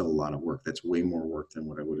 That's still a lot of work. That's way more work than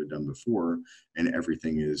what I would have done before. And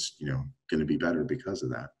everything is, going to be better because of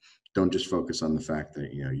that. Don't just focus on the fact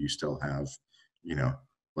that, you still have,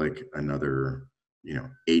 like another,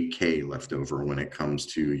 8K left over um, when it comes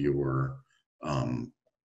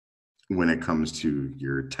to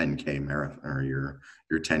your 10K marathon or your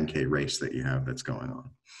 10K race that you have that's going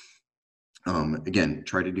on. Again,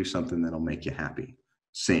 try to do something that'll make you happy.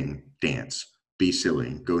 Sing, dance, be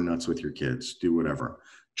silly, go nuts with your kids, do whatever.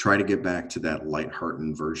 Try to get back to that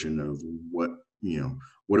lighthearted version of what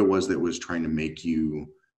it was that was trying to make you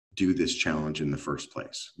do this challenge in the first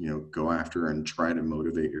place. Go after and try to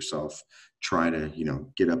motivate yourself. Try to,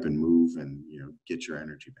 get up and move and, get your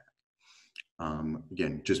energy back.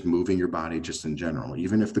 Again, just moving your body just in general,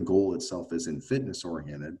 even if the goal itself isn't fitness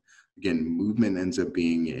oriented, again, movement ends up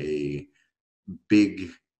being a big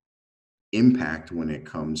impact when it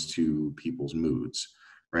comes to people's moods,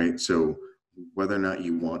 right? So whether or not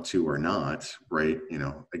you want to or not, right?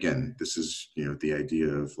 Again, this is, the idea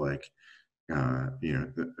of like,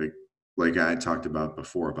 like I talked about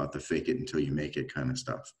before about the fake it until you make it kind of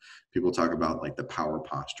stuff. People talk about like the power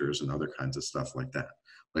postures and other kinds of stuff like that.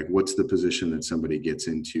 Like what's the position that somebody gets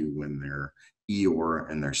into when they're Eeyore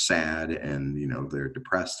and they're sad and, they're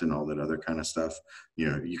depressed and all that other kind of stuff.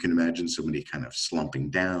 You can imagine somebody kind of slumping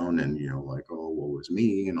down and, like, oh, woe is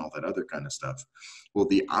me and all that other kind of stuff. Well,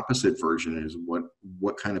 the opposite version is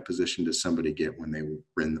what kind of position does somebody get when they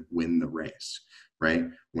win the race, right?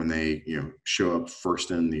 When they, show up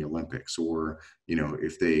first in the Olympics, or,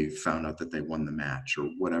 if they found out that they won the match or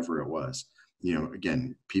whatever it was.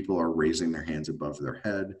 Again, people are raising their hands above their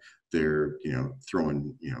head. They're,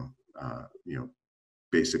 throwing,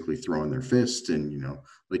 basically throwing their fist and,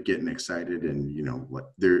 like getting excited and,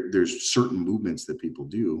 what there's certain movements that people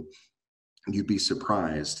do. You'd be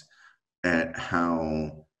surprised at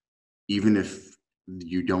how, even if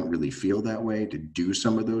you don't really feel that way, to do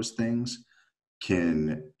some of those things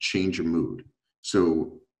can change your mood.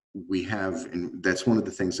 So we have, and that's one of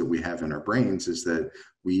the things that we have in our brains, is that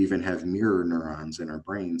we even have mirror neurons in our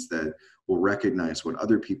brains that will recognize what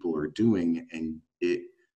other people are doing, and it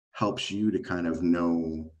helps you to kind of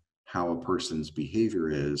know how a person's behavior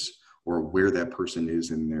is, or where that person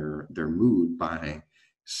is in their mood, by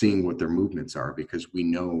seeing what their movements are, because we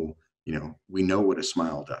know what a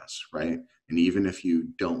smile does, right? And even if you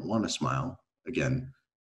don't want to smile, again,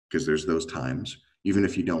 because there's those times, even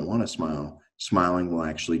if you don't want to smile, smiling will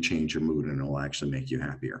actually change your mood and it will actually make you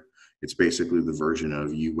happier. It's basically the version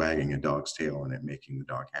of you wagging a dog's tail and it making the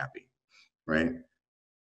dog happy, right?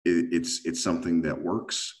 It's something that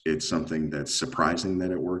works. It's something that's surprising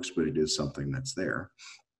that it works, but it is something that's there.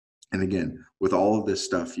 And again, with all of this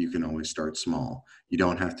stuff, you can always start small. You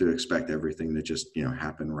don't have to expect everything to just,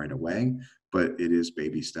 happen right away, but it is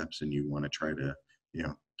baby steps, and you want to try to,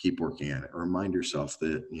 keep working at it. Or remind yourself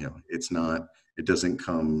that, it doesn't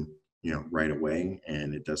come, right away,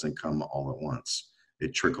 and it doesn't come all at once.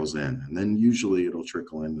 It trickles in, and then usually it'll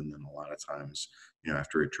trickle in. And then a lot of times,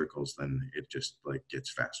 after it trickles, then it just like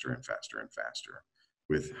gets faster and faster and faster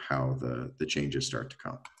with how the changes start to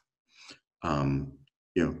come. Um,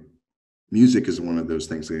 you know, Music is one of those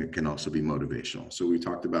things that can also be motivational. So we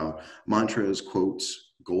talked about mantras,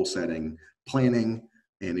 quotes, goal setting, planning.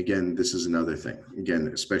 And again, this is another thing. Again,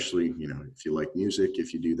 especially, if you like music,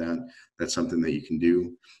 if you do that, that's something that you can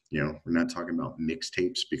do. We're not talking about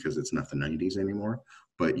mixtapes because it's not the 90s anymore,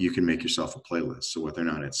 but you can make yourself a playlist. So whether or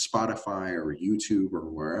not it's Spotify or YouTube or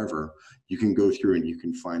wherever, you can go through and you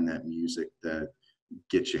can find that music that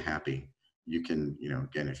gets you happy. You can,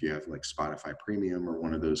 again, if you have like Spotify Premium or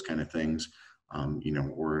one of those kind of things,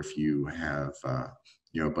 or if you have,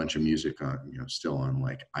 a bunch of music on, still on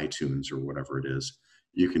like iTunes or whatever it is,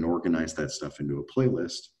 you can organize that stuff into a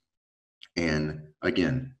playlist. And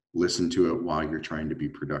again, listen to it while you're trying to be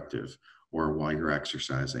productive, or while you're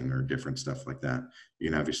exercising, or different stuff like that. You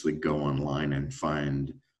can obviously go online and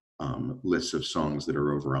find lists of songs that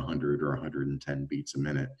are over 100 or 110 beats a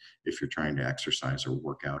minute if you're trying to exercise or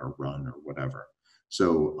work out or run or whatever.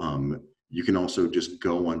 So you can also just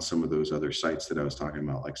go on some of those other sites that I was talking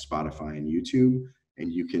about, like Spotify and YouTube,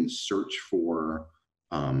 and you can search for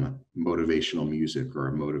motivational music or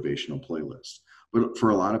a motivational playlist. But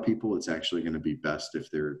for a lot of people, it's actually going to be best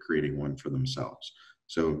if they're creating one for themselves.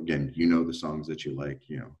 So again, the songs that you like.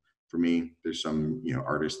 For me, there's some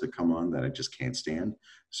artists that come on that I just can't stand.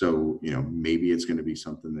 So maybe it's going to be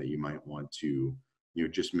something that you might want to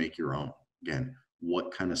just make your own. Again,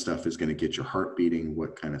 what kind of stuff is going to get your heart beating?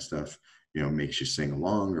 What kind of stuff makes you sing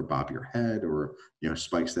along or bob your head, or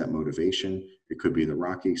spikes that motivation? It could be the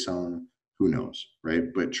Rocky song. Who knows, right?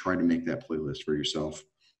 But try to make that playlist for yourself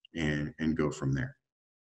and go from there.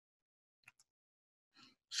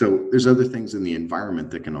 So there's other things in the environment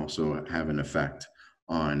that can also have an effect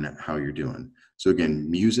on how you're doing. So again,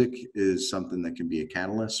 music is something that can be a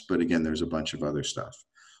catalyst, but again, there's a bunch of other stuff.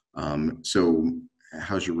 So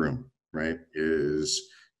how's your room, right?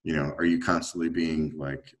 Are you constantly being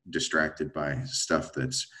like distracted by stuff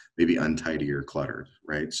that's maybe untidy or cluttered,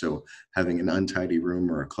 right? So having an untidy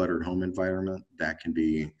room or a cluttered home environment, that can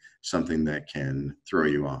be something that can throw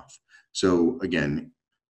you off. So again,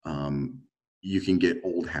 um, you can get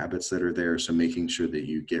old habits that are there. So making sure that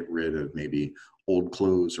you get rid of maybe old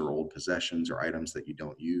clothes or old possessions or items that you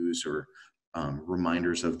don't use, or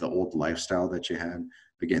reminders of the old lifestyle that you had.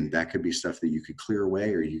 Again, that could be stuff that you could clear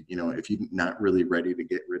away, or if you're not really ready to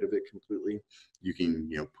get rid of it completely, you can,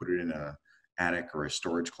 put it in a attic or a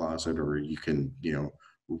storage closet, or you can,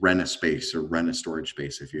 rent a space or rent a storage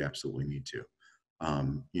space if you absolutely need to.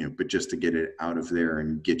 But just to get it out of there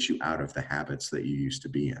and get you out of the habits that you used to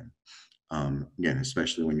be in. Again,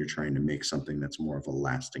 especially when you're trying to make something that's more of a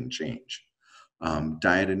lasting change.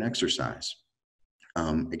 Diet and exercise.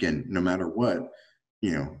 Again, no matter what,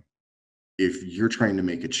 you know, if you're trying to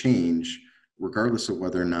make a change, regardless of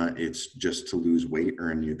whether or not it's just to lose weight or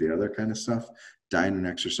any of the other kind of stuff, diet and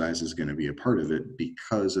exercise is going to be a part of it,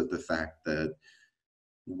 because of the fact that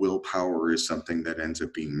willpower is something that ends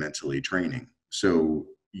up being mentally draining. So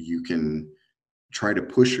you can try to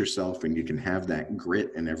push yourself and you can have that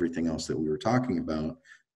grit and everything else that we were talking about,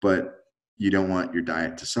 but you don't want your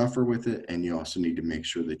diet to suffer with it. And you also need to make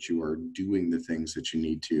sure that you are doing the things that you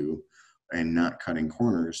need to, and not cutting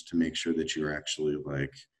corners, to make sure that you're actually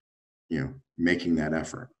like, making that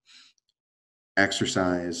effort.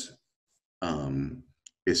 Exercise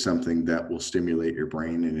is something that will stimulate your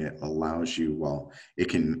brain, and it allows you, well, it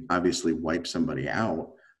can obviously wipe somebody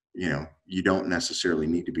out, you don't necessarily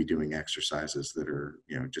need to be doing exercises that are,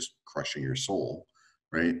 just crushing your soul,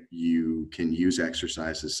 right? You can use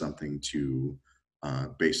exercise as something to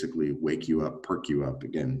basically wake you up, perk you up.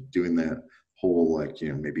 Again, doing that whole, like,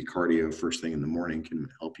 maybe cardio first thing in the morning can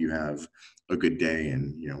help you have a good day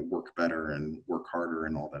and, work better and work harder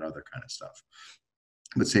and all that other kind of stuff.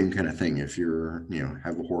 But same kind of thing, if you're,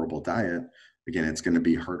 have a horrible diet, again, it's going to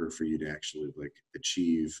be harder for you to actually like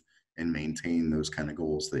achieve and maintain those kind of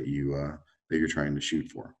goals that you're trying to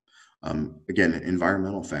shoot for. Again,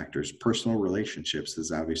 environmental factors, personal relationships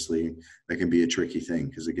is obviously, that can be a tricky thing,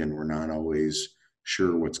 because again, we're not always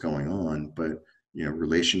sure what's going on, but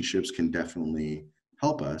relationships can definitely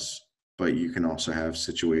help us, but you can also have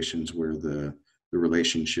situations where the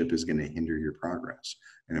relationship is going to hinder your progress,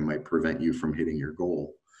 and it might prevent you from hitting your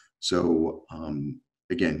goal. So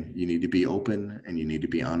again, you need to be open and you need to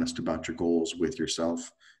be honest about your goals with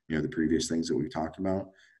yourself, the previous things that we've talked about.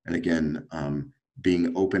 And again,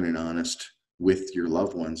 being open and honest with your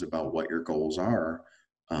loved ones about what your goals are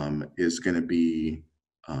is going to be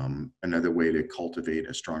another way to cultivate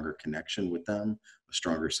a stronger connection with them, a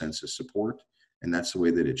stronger sense of support. And that's the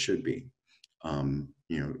way that it should be.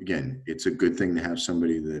 Again, it's a good thing to have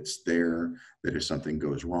somebody that's there, that if something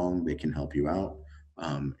goes wrong, they can help you out.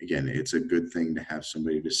 Again, it's a good thing to have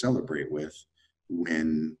somebody to celebrate with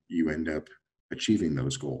when you end up achieving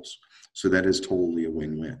those goals. So that is totally a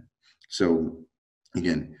win-win. So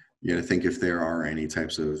again, you got to think if there are any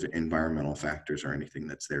types of environmental factors or anything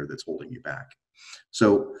that's there that's holding you back.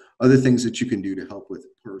 So other things that you can do to help with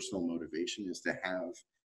personal motivation is to have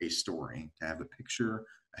a story, to have a picture,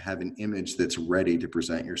 have an image that's ready to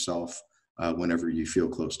present yourself whenever you feel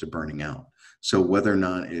close to burning out. So whether or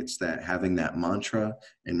not it's that having that mantra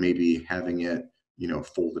and maybe having it,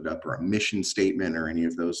 folded up, or a mission statement or any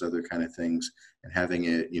of those other kind of things, and having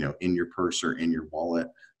it, in your purse or in your wallet,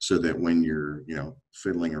 so that when you're,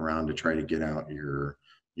 fiddling around to try to get out your,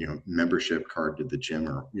 membership card to the gym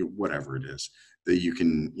or whatever it is, that you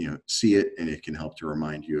can, see it, and it can help to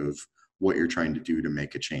remind you of what you're trying to do to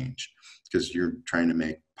make a change, because you're trying to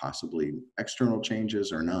make possibly external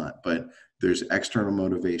changes or not, but there's external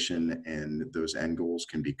motivation and those end goals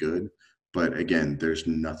can be good. But again, there's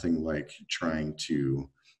nothing like trying to,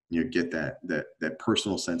 get that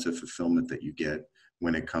personal sense of fulfillment that you get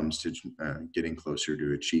when it comes to getting closer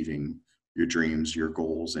to achieving your dreams, your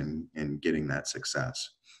goals, and getting that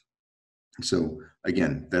success. So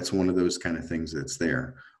again, that's one of those kind of things that's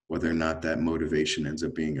there. Whether or not that motivation ends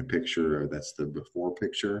up being a picture, or that's the before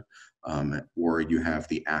picture, or you have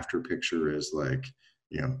the after picture as like,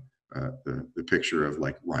 the picture of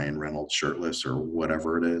like Ryan Reynolds shirtless or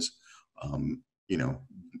whatever it is, um, you know,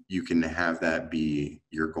 you can have that be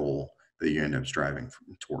your goal that you end up striving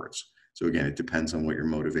towards. So again, it depends on what your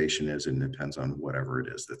motivation is, and it depends on whatever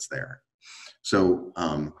it is that's there. So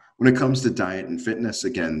when it comes to diet and fitness,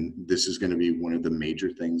 again, this is going to be one of the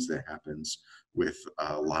major things that happens with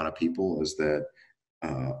a lot of people, is that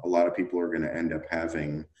a lot of people are going to end up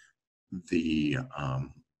having the,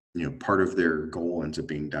 part of their goal ends up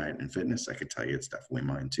being diet and fitness. I could tell you it's definitely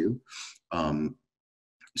mine too.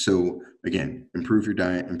 So again, improve your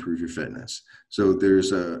diet, improve your fitness. So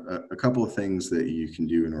there's a couple of things that you can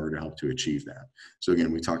do in order to help to achieve that. So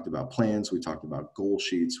again, we talked about plans, we talked about goal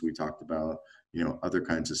sheets, we talked about, other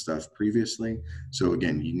kinds of stuff previously. So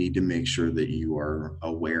again, you need to make sure that you are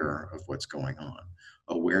aware of what's going on.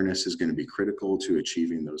 Awareness is going to be critical to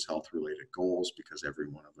achieving those health related goals, because every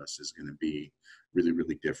one of us is going to be really,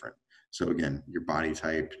 really different. So again, your body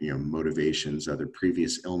type, motivations, other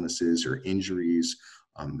previous illnesses or injuries,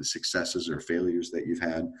 the successes or failures that you've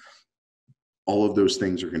had, all of those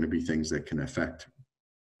things are going to be things that can affect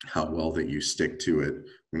how well that you stick to it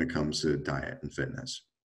when it comes to diet and fitness.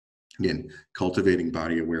 Again, cultivating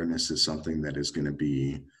body awareness is something that is going to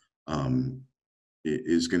be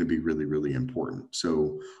really, really important.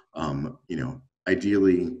 So,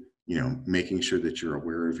 ideally, making sure that you're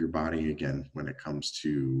aware of your body, again, when it comes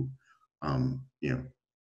to, um, you know,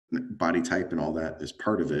 body type and all that is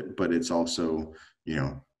part of it, but it's also,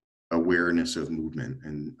 awareness of movement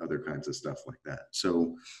and other kinds of stuff like that.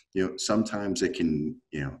 So, sometimes it can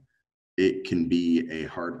be a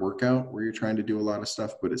hard workout where you're trying to do a lot of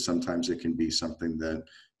stuff, but sometimes it can be something that,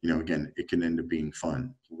 again, it can end up being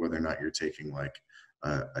fun, whether or not you're taking like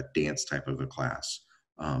a dance type of a class,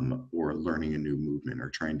 or learning a new movement, or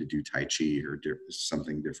trying to do Tai Chi, or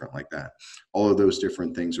something different like that. All of those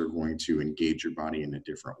different things are going to engage your body in a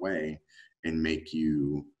different way and make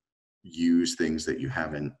you use things that you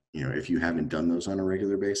haven't, if you haven't done those on a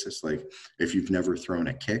regular basis, like if you've never thrown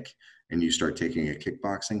a kick and you start taking a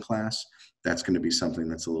kickboxing class, that's going to be something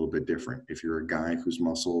that's a little bit different. If you're a guy whose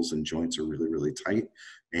muscles and joints are really, really tight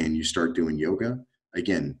and you start doing yoga,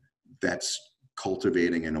 again, that's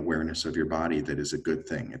cultivating an awareness of your body that is a good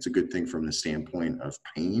thing. It's a good thing from the standpoint of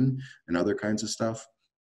pain and other kinds of stuff.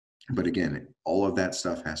 But again, all of that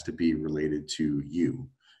stuff has to be related to you.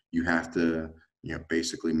 You have to,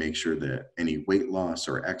 basically make sure that any weight loss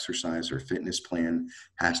or exercise or fitness plan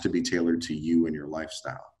has to be tailored to you and your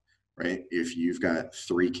lifestyle, right? If you've got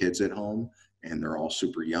 3 kids at home and they're all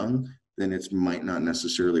super young, then it might not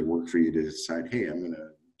necessarily work for you to decide, hey, I'm going to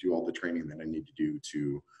do all the training that I need to do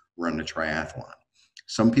to run a triathlon.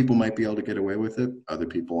 Some people might be able to get away with it. Other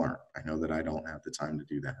people aren't. I know that I don't have the time to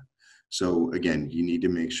do that. So again, you need to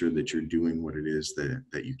make sure that you're doing what it is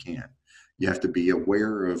that you can. You have to be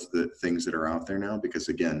aware of the things that are out there now, because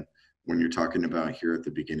again, when you're talking about here at the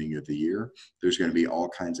beginning of the year, there's going to be all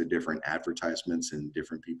kinds of different advertisements and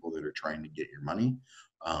different people that are trying to get your money.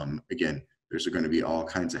 Again, there's going to be all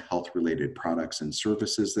kinds of health related products and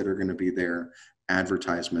services that are going to be there,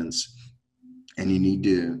 advertisements, and you need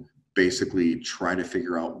to basically try to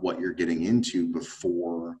figure out what you're getting into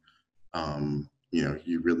before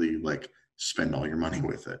you really like spend all your money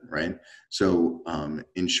with it, right? So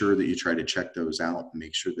ensure that you try to check those out,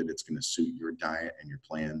 make sure that it's going to suit your diet and your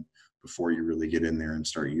plan before you really get in there and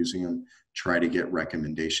start using them. Try to get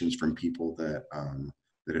recommendations from people that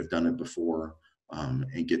have done it before,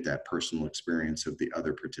 and get that personal experience of the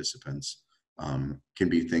other participants. Can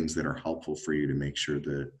be things that are helpful for you to make sure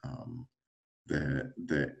that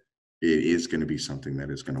that it is going to be something that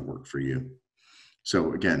is going to work for you.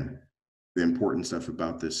 So again, the important stuff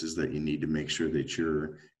about this is that you need to make sure that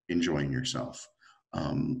you're enjoying yourself.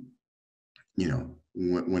 When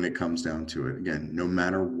it comes down to it, again, no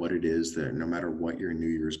matter what your New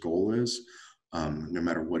Year's goal is, no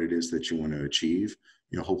matter what it is that you want to achieve,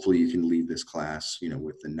 hopefully you can leave this class,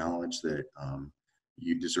 with the knowledge that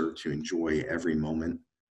you deserve to enjoy every moment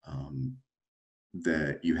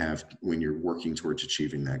that you have when you're working towards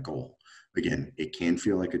achieving that goal. Again, it can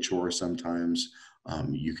feel like a chore sometimes.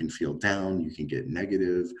 You can feel down, you can get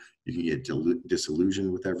negative, you can get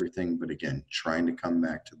disillusioned with everything. But again, trying to come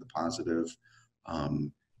back to the positive,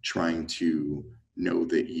 trying to know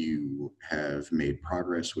that you have made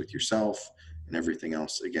progress with yourself and everything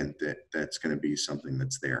else. Again, that's going to be something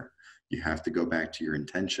that's there. You have to go back to your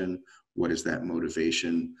intention. What is that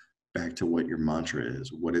motivation? Back to what your mantra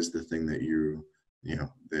is. What is the thing that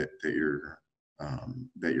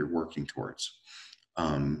that you're working towards?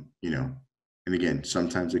 And again,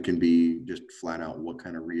 sometimes it can be just flat out, what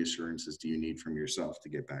kind of reassurances do you need from yourself to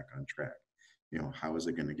get back on track? How is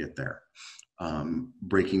it going to get there?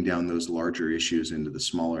 Breaking down those larger issues into the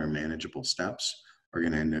smaller and manageable steps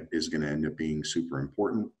is going to end up being super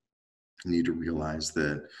important. You need to realize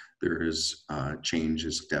that there is change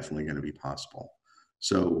is definitely going to be possible.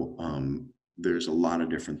 So there's a lot of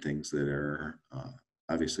different things that are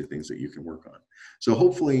obviously things that you can work on. So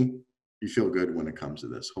hopefully you feel good when it comes to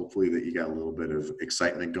this. Hopefully that you got a little bit of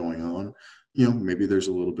excitement going on. Maybe there's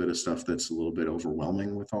a little bit of stuff that's a little bit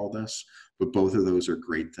overwhelming with all this, but both of those are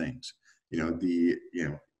great things.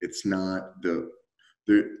 It's not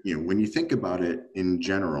when you think about it in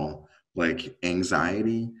general, like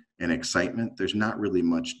anxiety and excitement, there's not really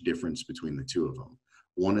much difference between the two of them.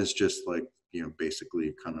 One is just like,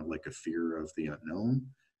 basically kind of like a fear of the unknown.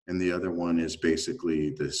 And the other one is basically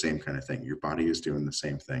the same kind of thing. Your body is doing the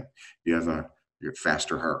same thing. You have your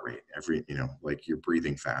faster heart rate, like you're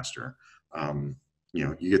breathing faster.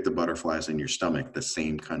 You get the butterflies in your stomach the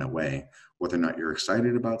same kind of way, whether or not you're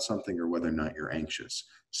excited about something or whether or not you're anxious.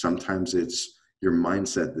 Sometimes it's your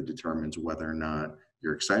mindset that determines whether or not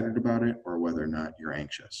you're excited about it or whether or not you're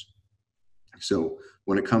anxious. So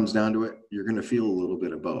when it comes down to it, you're going to feel a little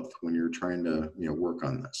bit of both when you're trying to, work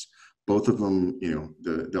on this. Both of them,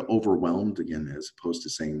 the overwhelmed, again, as opposed to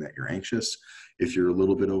saying that you're anxious. If you're a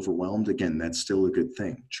little bit overwhelmed, again, that's still a good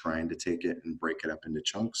thing. Trying to take it and break it up into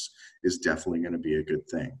chunks is definitely going to be a good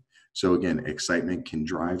thing. So again, excitement can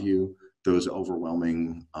drive you. Those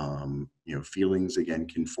overwhelming, feelings, again,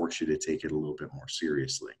 can force you to take it a little bit more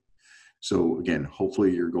seriously. So again,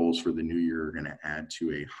 hopefully your goals for the new year are going to add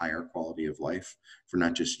to a higher quality of life for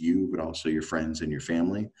not just you, but also your friends and your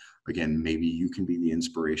family. Again, maybe you can be the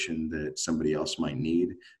inspiration that somebody else might need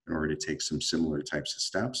in order to take some similar types of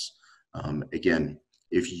steps. Again,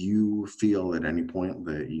 if you feel at any point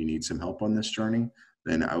that you need some help on this journey,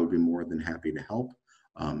 then I would be more than happy to help.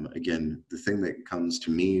 Again, the thing that comes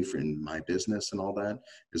to me in my business and all that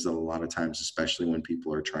is that a lot of times, especially when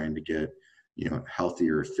people are trying to get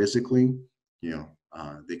healthier physically,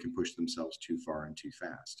 they can push themselves too far and too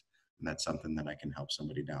fast. And that's something that I can help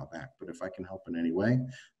somebody dial back. But if I can help in any way,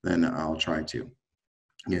 then I'll try to.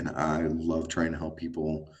 Again, I love trying to help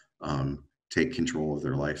people take control of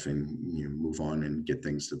their life and move on and get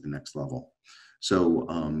things to the next level. So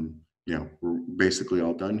we're basically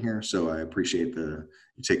all done here. So I appreciate you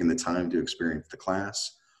taking the time to experience the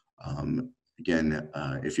class. Again,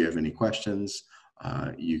 if you have any questions,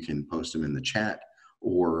 you can post them in the chat,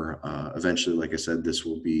 or eventually, like I said, this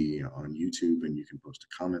will be on YouTube and you can post a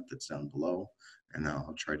comment that's down below, and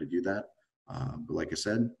I'll try to do that. But like I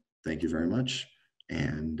said, thank you very much.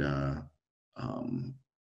 And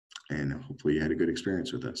hopefully you had a good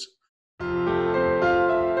experience with this.